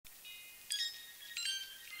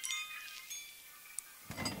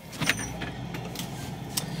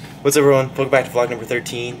What's up, everyone? Welcome back to vlog number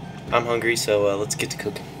 13. I'm hungry, so let's get to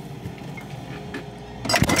cooking.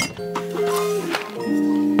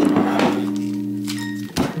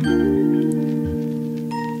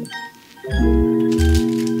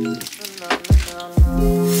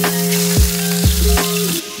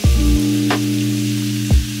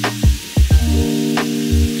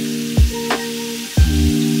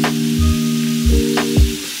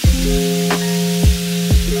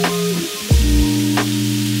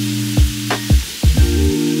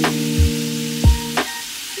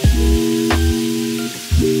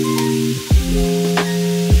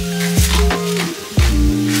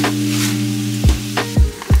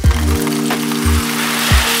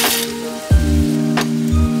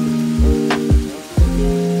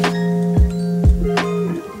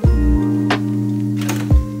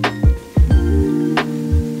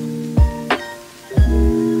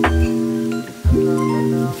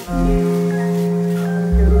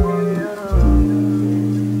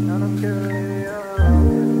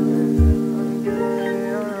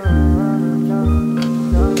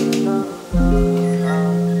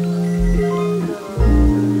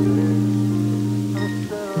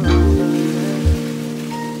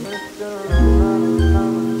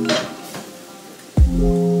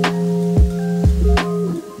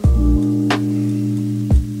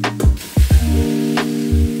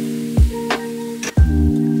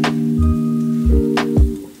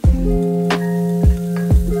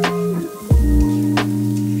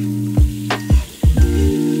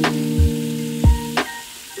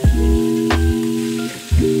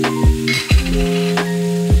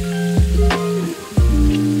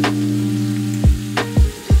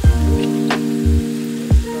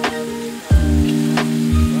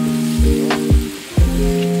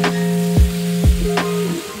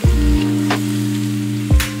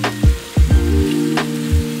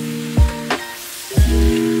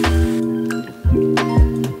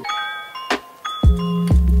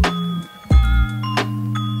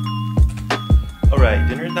 Alright,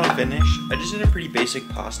 dinner is now finished. I just did a pretty basic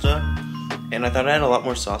pasta, and I thought I had a lot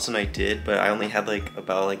more sauce than I did, but I only had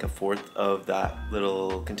about a fourth of that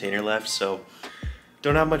little container left, so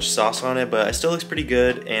don't have much sauce on it, but it still looks pretty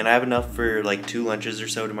good, and I have enough for like 2 lunches or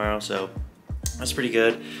so tomorrow, so that's pretty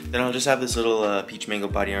good. Then I'll just have this little peach mango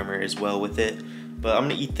body armor as well with it. But I'm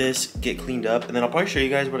gonna eat this, get cleaned up, and then I'll probably show you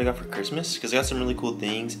guys what I got for Christmas, because I got some really cool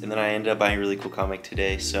things, and then I ended up buying a really cool comic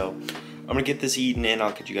today, so I'm gonna get this eaten and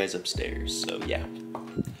I'll catch you guys upstairs, so yeah.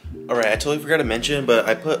 Alright, I totally forgot to mention, but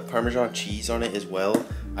I put Parmesan cheese on it as well.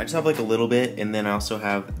 I just have like a little bit, and then I also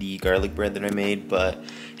have the garlic bread that I made, but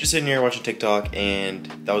just sitting here watching TikTok, and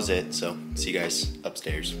that was it, so see you guys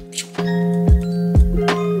upstairs.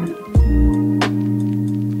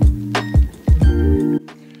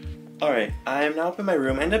 Alright, I am now up in my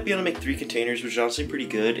room. I ended up being able to make 3 containers, which is honestly pretty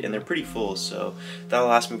good, and they're pretty full, so that'll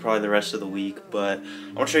last me probably the rest of the week. But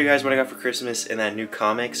I want to show you guys what I got for Christmas and that new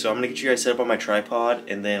comic, so I'm going to get you guys set up on my tripod,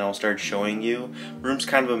 and then I'll start showing you. Room's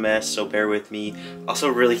kind of a mess, so bear with me. Also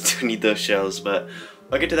really do need those shelves, but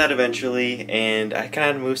I'll get to that eventually, and I kind of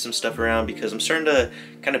had to move some stuff around because I'm starting to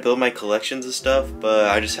kind of build my collections of stuff, but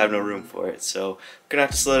I just have no room for it. So I'm gonna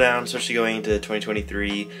have to slow down, especially going into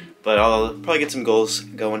 2023, but I'll probably get some goals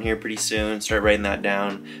going here pretty soon, start writing that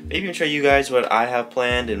down, maybe even show you guys what I have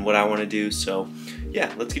planned and what I want to do. So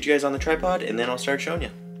yeah, let's get you guys on the tripod, and then I'll start showing you.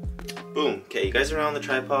 Boom. Okay, you guys are on the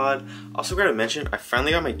tripod. Also gotta mention, I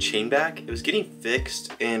finally got my chain back. It was getting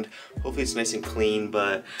fixed, and hopefully it's nice and clean,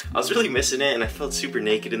 but I was really missing it, and I felt super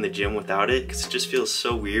naked in the gym without it, because it just feels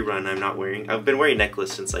so weird when I'm not wearing. I've been wearing a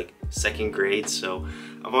necklace since like 2nd grade, so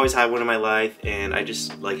I've always had one in my life, and I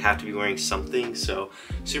just like have to be wearing something, so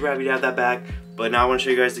super happy to have that back. But now I want to show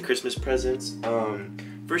you guys the Christmas presents.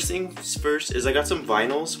 First things first is I got some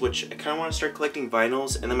vinyls, which I kind of want to start collecting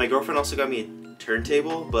vinyls, and then my girlfriend also got me a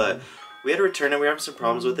turntable, but we had to return it. We were having some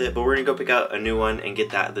problems with it, but we're gonna go pick out a new one and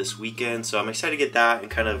get that this weekend. So I'm excited to get that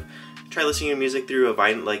and kind of try listening to music through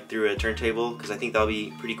a turntable, because I think that'll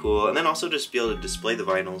be pretty cool. And then also just be able to display the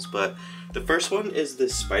vinyls. But the first one is the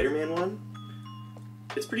Spider-Man one.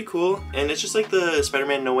 It's pretty cool, and it's just like the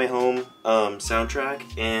Spider-Man No Way Home soundtrack,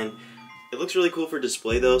 and it looks really cool for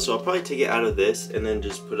display though. So I'll probably take it out of this and then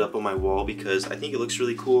just put it up on my wall, because I think it looks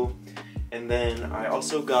really cool. And then I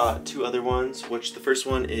also got 2 other ones, which the first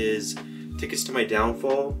one is Tickets to My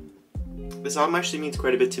Downfall. This album actually means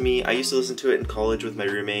quite a bit to me. I used to listen to it in college with my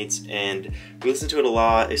roommates, and we listened to it a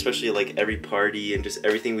lot, especially at like every party and just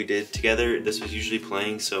everything we did together. This was usually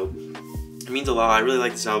playing, so it means a lot. I really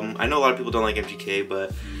like this album. I know a lot of people don't like MGK,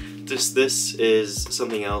 but this is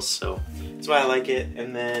something else, so that's why I like it.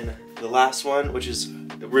 And then the last one, which is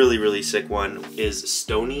a really, really sick one, is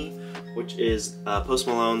Stony which is Post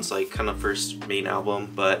Malone's like kind of first main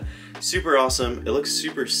album, but super awesome. It looks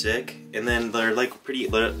super sick, and then they're like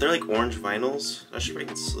they're like orange vinyls. Not sure if I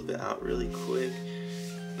can slip it out really quick.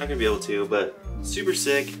 Not gonna be able to, but super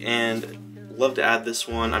sick, and love to add this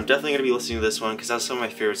one. I'm definitely gonna be listening to this one because that's some of my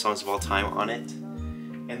favorite songs of all time on it.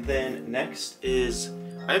 And then next is,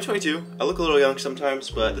 I am 22. I look a little young sometimes,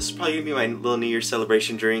 but this is probably gonna be my little New Year's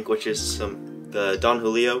celebration drink, which is the Don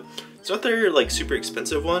Julio. It's not their like super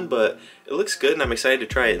expensive one, but it looks good, and I'm excited to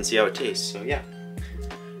try it and see how it tastes. So yeah.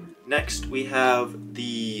 Next we have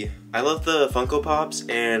I love the Funko Pops,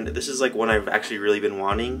 and this is like one I've actually really been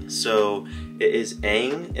wanting. So it is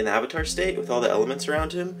Aang in the Avatar state with all the elements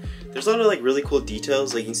around him. There's a lot of like really cool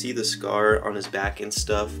details, like you can see the scar on his back and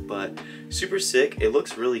stuff, but super sick. It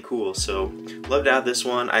looks really cool, so love to add this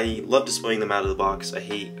one. I love displaying them out of the box.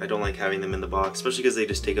 I don't like having them in the box, especially because they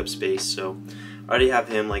just take up space. So I already have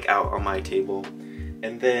him like out on my table.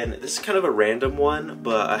 And then this is kind of a random one,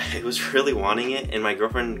 but I was really wanting it, and my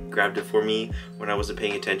girlfriend grabbed it for me when I wasn't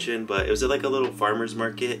paying attention. But it was at like a little farmer's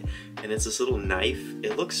market, and it's this little knife.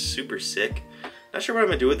 It looks super sick. Not sure what I'm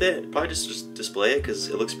gonna do with it. Probably just display it because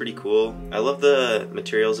it looks pretty cool. I love the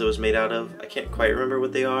materials it was made out of. I can't quite remember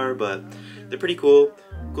what they are, but they're pretty cool.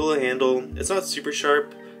 Cool to handle. It's not super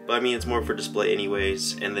sharp, but I mean it's more for display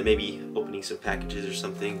anyways, and then maybe opening some packages or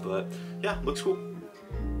something. But yeah, looks cool.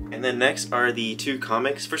 And then next are the two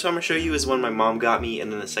comics. First one I'm going to show you is one my mom got me,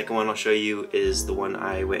 and then the second one I'll show you is the one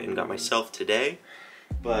I went and got myself today.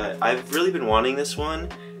 But I've really been wanting this one,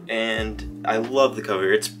 and I love the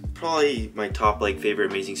cover. It's probably my top like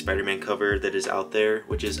favorite Amazing Spider-Man cover that is out there,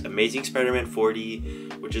 which is Amazing Spider-Man 40,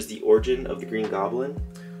 which is the origin of the Green Goblin.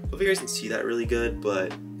 Hope you guys can see that really good,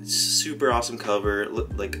 but it's super awesome cover.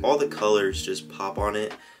 Like all the colors just pop on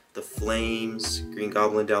it. The flames, Green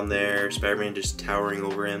Goblin down there, Spider-Man just towering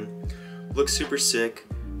over him. Looks super sick.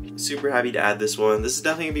 Super happy to add this one. This is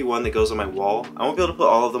definitely gonna be one that goes on my wall. I won't be able to put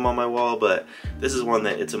all of them on my wall, but this is one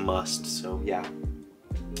that it's a must, so yeah.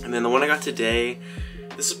 And then the one I got today,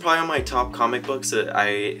 this is probably on my top comic books that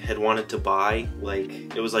I had wanted to buy. Like,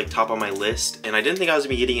 it was like top on my list, and I didn't think I was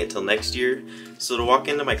gonna be getting it till next year. So to walk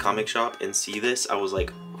into my comic shop and see this, I was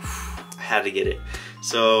like, I had to get it.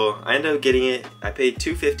 So I ended up getting it. I paid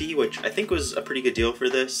 $2.50, which I think was a pretty good deal for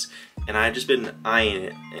this, and I had just been eyeing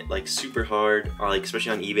it like super hard, like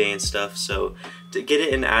especially on eBay and stuff. So to get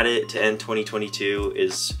it and add it to end 2022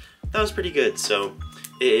 that was pretty good. So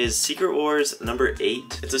it is Secret Wars number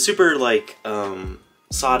 8. It's a super like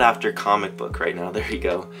sought after comic book right now. There you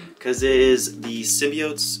go, because it is the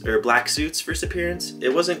symbiotes or Black Suit's first appearance.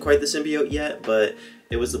 It wasn't quite the symbiote yet, but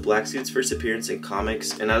it was the Black Suit's first appearance in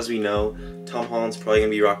comics, and as we know, Tom Holland's probably gonna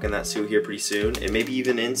be rocking that suit here pretty soon, and maybe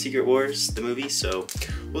even in Secret Wars, the movie, so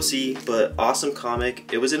we'll see. But awesome comic.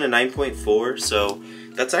 It was in a 9.4, so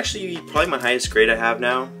that's actually probably my highest grade I have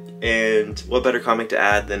now, and what better comic to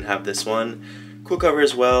add than have this one. Cool cover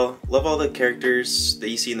as well. Love all the characters that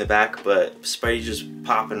you see in the back, but Spidey just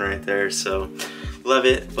popping right there, so love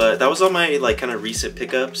it. But that was all my like kind of recent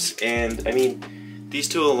pickups, and I mean, these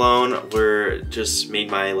two alone were just made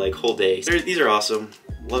my like whole day. These are awesome.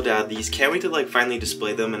 Love to add these. Can't wait to like finally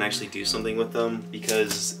display them and actually do something with them,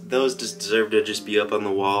 because those just deserve to just be up on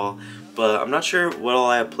the wall. But I'm not sure what all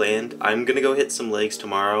I have planned. I'm gonna go hit some legs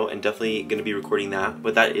tomorrow and definitely gonna be recording that,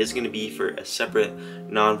 but that is gonna be for a separate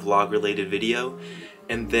non-vlog related video.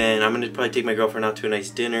 And then I'm gonna probably take my girlfriend out to a nice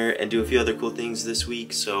dinner and do a few other cool things this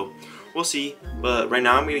week, so we'll see. But right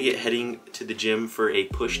now I'm gonna get heading to the gym for a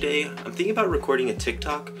push day. I'm thinking about recording a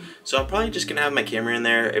TikTok, so I'm probably just gonna have my camera in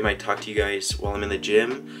there. I might talk to you guys while I'm in the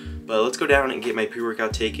gym, but let's go down and get my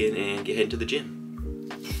pre-workout taken and get heading to the gym.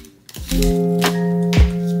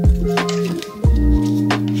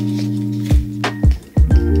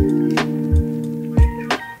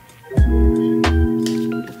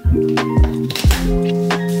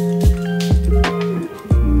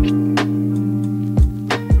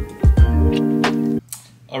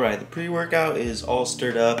 Pre-workout is all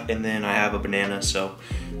stirred up, and then I have a banana, so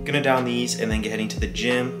I'm gonna down these and then get heading to the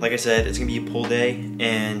gym. Like I said, it's gonna be a pull day,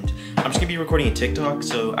 and I'm just gonna be recording a TikTok,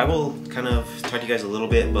 so I will kind of talk to you guys a little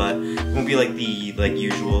bit, but it won't be like the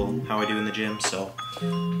usual how I do in the gym. So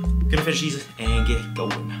gonna finish these and get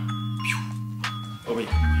going. Over here.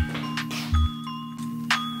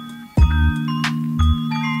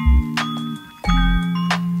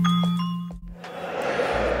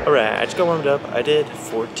 Alright, I just got warmed up. I did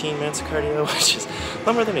 14 minutes of cardio, which is a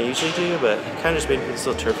lot more than I usually do, but kind of just waiting for this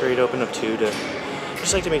little turf area to open up too, to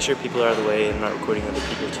just like to make sure people are out of the way and I'm not recording other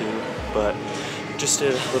people too. But just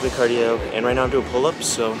did a little bit of cardio, and right now I'm doing pull-ups,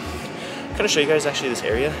 so kind of show you guys actually this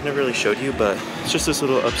area. I never really showed you, but it's just this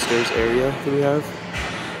little upstairs area that we have.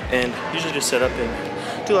 and usually just set up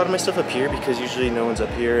and do a lot of my stuff up here because usually no one's up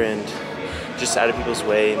here, and just out of people's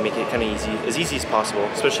way and make it kind of easy as possible,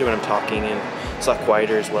 especially when I'm talking, and it's a lot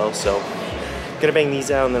quieter as well. So gonna bang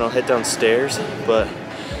these out and then I'll head downstairs, but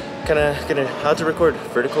I'll have to record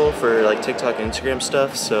vertical for like TikTok and Instagram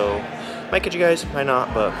stuff, so might catch you guys, might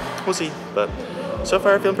not, but we'll see. But so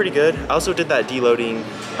far I'm feeling pretty good. I also did that deloading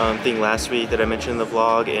thing last week that I mentioned in the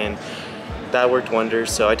vlog, and that worked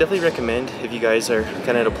wonders. So I definitely recommend, if you guys are kind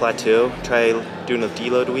of at a plateau, try doing a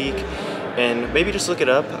deload week and maybe just look it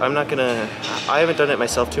up. I haven't done it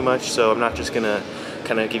myself too much, so I'm not just gonna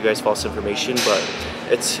kind of give you guys false information, but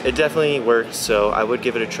it definitely works, so I would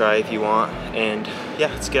give it a try if you want. And yeah,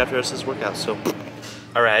 let's get after the rest of this workout. So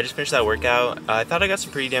alright, I just finished that workout. I thought I got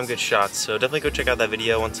some pretty damn good shots, so definitely go check out that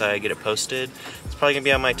video once I get it posted. It's probably gonna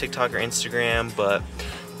be on my TikTok or Instagram, but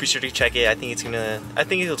be sure to check it. I think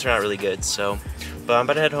it'll turn out really good. So, but I'm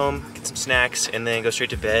about to head home, get some snacks, and then go straight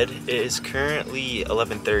to bed. It is currently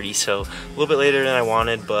 11:30, so a little bit later than I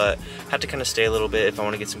wanted, but I have to kind of stay a little bit if I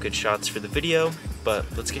want to get some good shots for the video. But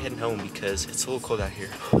let's get heading home because it's a little cold out here.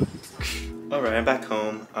 Alright, I'm back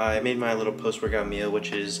home. I made my little post-workout meal,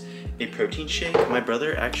 which is a protein shake. My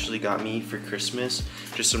brother actually got me for Christmas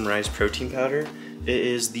just some Rise protein powder. It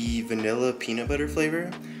is the vanilla peanut butter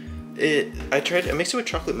flavor. I mixed it with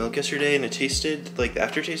chocolate milk yesterday, and it tasted like the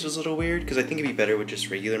aftertaste was a little weird because I think it'd be better with just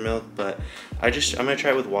regular milk, but I'm gonna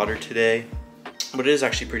try it with water today. But it is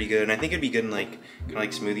actually pretty good, and I think it'd be good in like kind of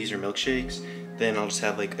like smoothies or milkshakes. Then I'll just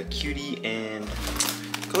have like a cutie and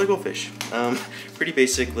colored goldfish. Pretty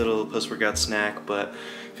basic little post-workout snack, but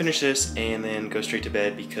finish this and then go straight to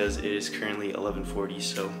bed because it is currently 11:40.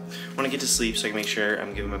 So I want to get to sleep so I can make sure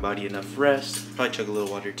I'm giving my body enough rest. Probably chug a little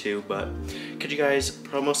water too, but catch you guys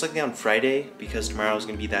most likely on Friday because tomorrow is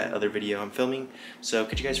going to be that other video I'm filming. So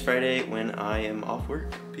catch you guys Friday when I am off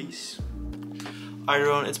work. Peace. Alright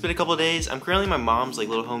everyone, it's been a couple of days. I'm currently in my mom's like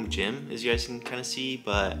little home gym, as you guys can kind of see,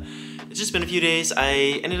 but it's just been a few days.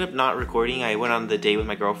 I ended up not recording. I went on the date with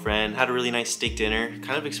my girlfriend, had a really nice steak dinner.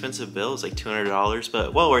 Kind of expensive bill, it was like $200,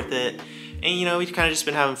 but well worth it. And you know, we've kind of just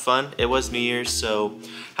been having fun. It was New Year's, so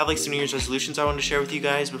I have like some New Year's resolutions I wanted to share with you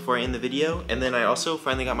guys before I end the video. And then I also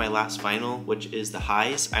finally got my last final, which is the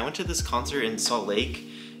highs. I went to this concert in Salt Lake,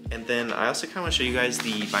 and then I also kind of want to show you guys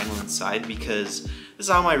the vinyl inside because this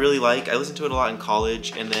album I really like. I listened to it a lot in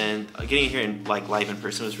college, and then getting it here in like live in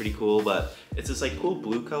person was pretty cool. But it's this like cool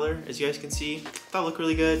blue color, as you guys can see. Thought it looked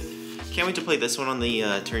really good. Can't wait to play this one on the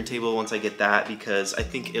turntable once I get that because I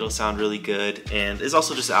think it'll sound really good, and it's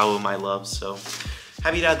also just an album I love. So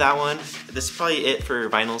happy to have that one. This is probably it for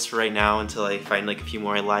vinyls for right now until I find like a few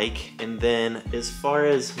more I like. And then as far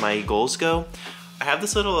as my goals go, I have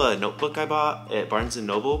this little notebook I bought at Barnes &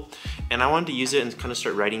 Noble, and I wanted to use it and kind of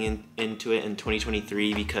start writing into it in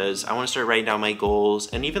 2023 because I want to start writing down my goals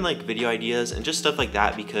and even like video ideas and just stuff like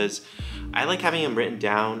that because I like having them written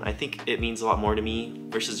down. I think it means a lot more to me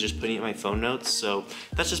versus just putting it in my phone notes. So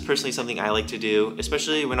that's just personally something I like to do,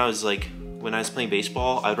 especially when I was playing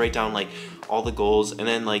baseball. I would write down like all the goals, and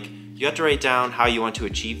then like you have to write down how you want to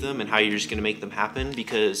achieve them and how you're just gonna make them happen,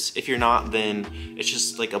 because if you're not, then it's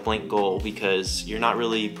just like a blank goal because you're not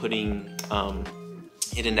really putting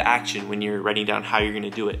it into action when you're writing down how you're gonna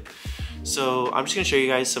do it. So I'm just gonna show you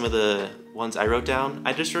guys some of the ones I wrote down.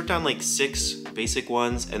 I just wrote down like 6 basic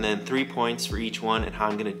ones and then 3 points for each one and how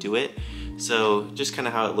I'm gonna do it. So just kind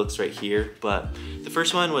of how it looks right here. But the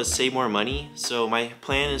first one was save more money. So my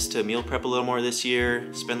plan is to meal prep a little more this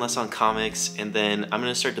year, spend less on comics, and then I'm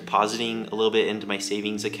gonna start depositing a little bit into my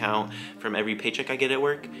savings account from every paycheck I get at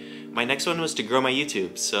work. My next one was to grow my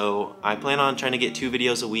YouTube. So I plan on trying to get 2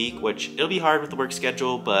 videos a week, which it'll be hard with the work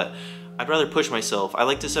schedule, but I'd rather push myself. I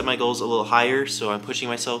like to set my goals a little higher, so I'm pushing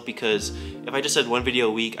myself because if I just said 1 video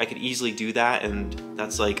a week, I could easily do that, and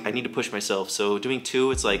that's like, I need to push myself. So doing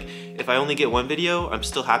 2, it's like, if I only get 1 video, I'm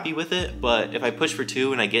still happy with it, but if I push for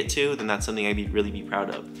 2 and I get 2, then that's something I'd really be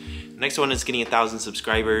proud of. The next one is getting 1,000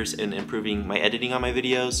 subscribers and improving my editing on my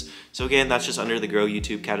videos. So again, that's just under the Grow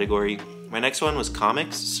YouTube category. My next one was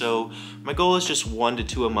comics. So my goal is just 1 to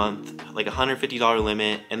 2 a month, like a $150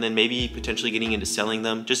 limit, and then maybe potentially getting into selling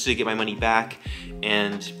them just to get my money back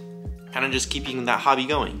and kind of just keeping that hobby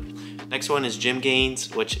going. Next one is gym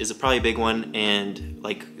gains, which is probably a big one, and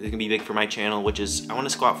like it can be big for my channel, which is I want to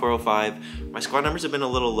squat 405. My squat numbers have been a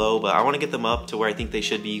little low, but I want to get them up to where I think they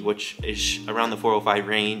should be, which is around the 405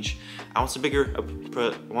 range. I want some bigger,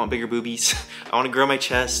 I want bigger boobies. I want to grow my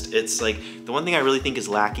chest. It's like the one thing I really think is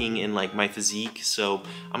lacking in like my physique, so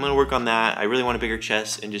I'm gonna work on that. I really want a bigger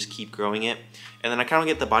chest and just keep growing it. And then I kind of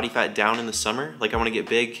get the body fat down in the summer. Like I want to get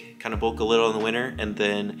big, kind of bulk a little in the winter, and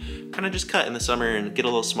then kind of just cut in the summer and get a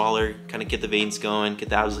little smaller, kind of get the veins going, get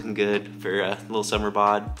the abs looking good for a little summer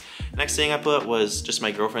bod. Next thing I put was just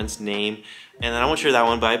my girlfriend's name. And then I won't share that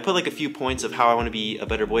one, but I put like a few points of how I want to be a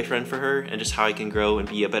better boyfriend for her and just how I can grow and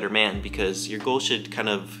be a better man, because your goals should kind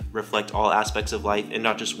of reflect all aspects of life and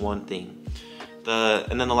not just one thing.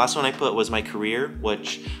 And then the last one I put was my career,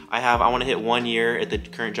 which I want to hit 1 year at the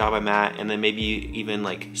current job I'm at, and then maybe even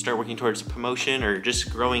like start working towards a promotion or just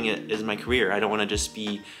growing it as my career. I don't want to just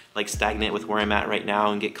be like stagnant with where I'm at right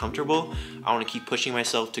now and get comfortable. I want to keep pushing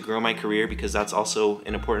myself to grow my career, because that's also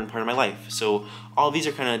an important part of my life. So all of these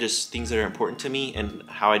are kind of just things that are important to me and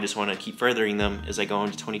how I just want to keep furthering them as I go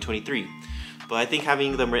into 2023. But I think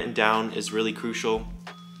having them written down is really crucial.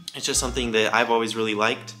 It's just something that I've always really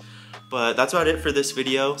liked. But that's about it for this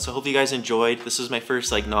video. So I hope you guys enjoyed. This was my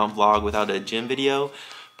first like non-vlog without a gym video.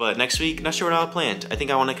 But next week, not sure what I have planned. I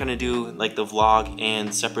think I want to kind of do like the vlog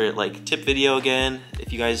and separate like tip video again,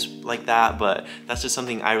 if you guys like that. But that's just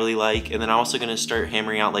something I really like. And then I'm also going to start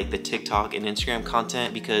hammering out like the TikTok and Instagram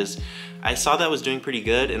content, because I saw that was doing pretty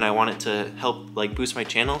good and I want it to help like boost my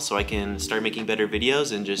channel so I can start making better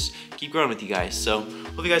videos and just keep growing with you guys. So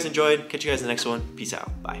hope you guys enjoyed. Catch you guys in the next one. Peace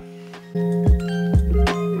out. Bye.